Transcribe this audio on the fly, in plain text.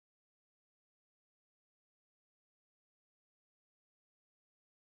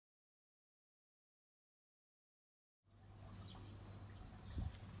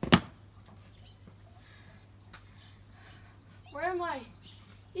am I?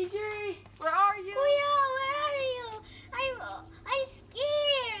 Hijiri, where are you? Kuya, where are you? I'm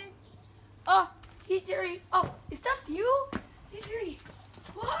scared. Oh, Hijiri. Oh, is that you? Hijiri.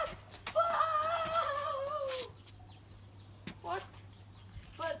 What? Whoa! What?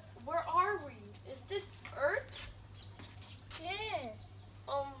 But where are we? Is this Earth? Yes.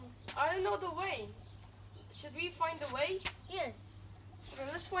 I don't know the way. Should we find the way? Yes. Okay,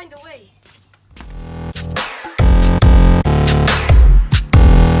 let's find the way.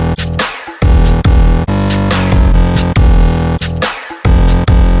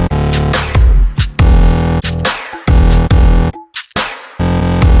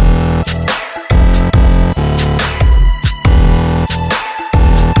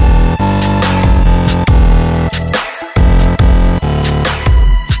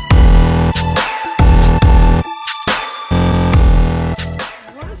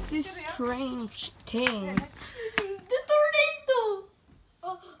 Strange thing. The tornado.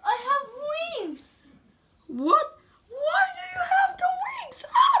 I have wings. What? Why do you have the wings?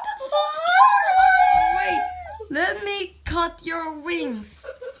 Ah, that's so scary. Wait, let me cut your wings.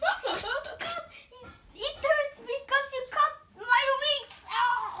 It hurts because you cut my wings.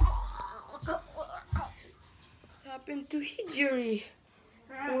 What happened to Hijiri?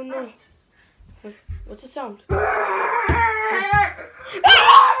 Oh no. Wait, what's the sound?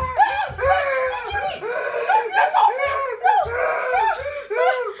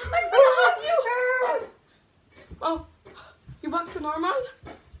 Oh, you back to normal?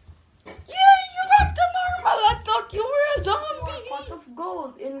 Yeah, you back to normal. I thought you were a zombie. Pot of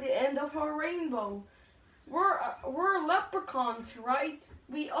gold in the end of our rainbow. We're leprechauns, right?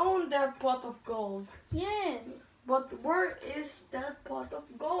 We own that pot of gold. Yes. But where is that pot of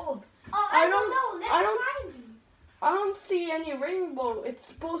gold? Oh, I don't know. Let's find it. I don't see any rainbow. It's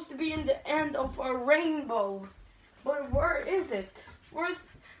supposed to be in the end of a rainbow. But where is it? Where's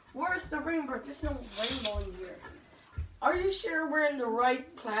the rainbow? There's no rainbow in here. Are you sure we're in the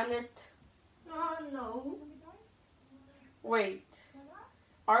right planet? No. Wait.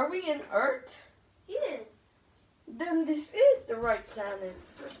 Are we in Earth? Yes. Then this is the right planet.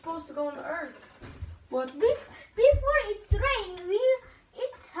 We're supposed to go on Earth. But Before it's rain,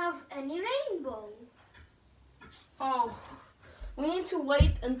 it have any rainbow. oh, we need to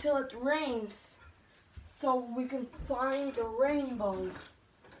wait until it rains so we can find the rainbow.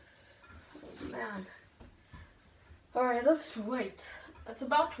 Oh, man. Alright, let's wait. It's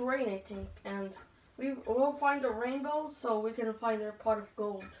about to rain, I think, and we will find the rainbow so we can find our pot of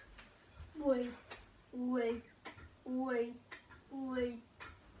gold. Wait. Do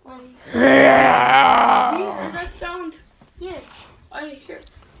you hear that sound? Yes. I hear.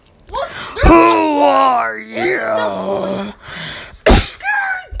 What? Who are you? It's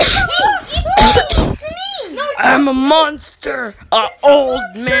me. No, I'm a monster, an old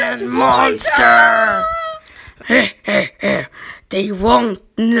man monster. They won't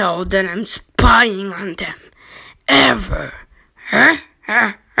know that I'm spying on them, ever.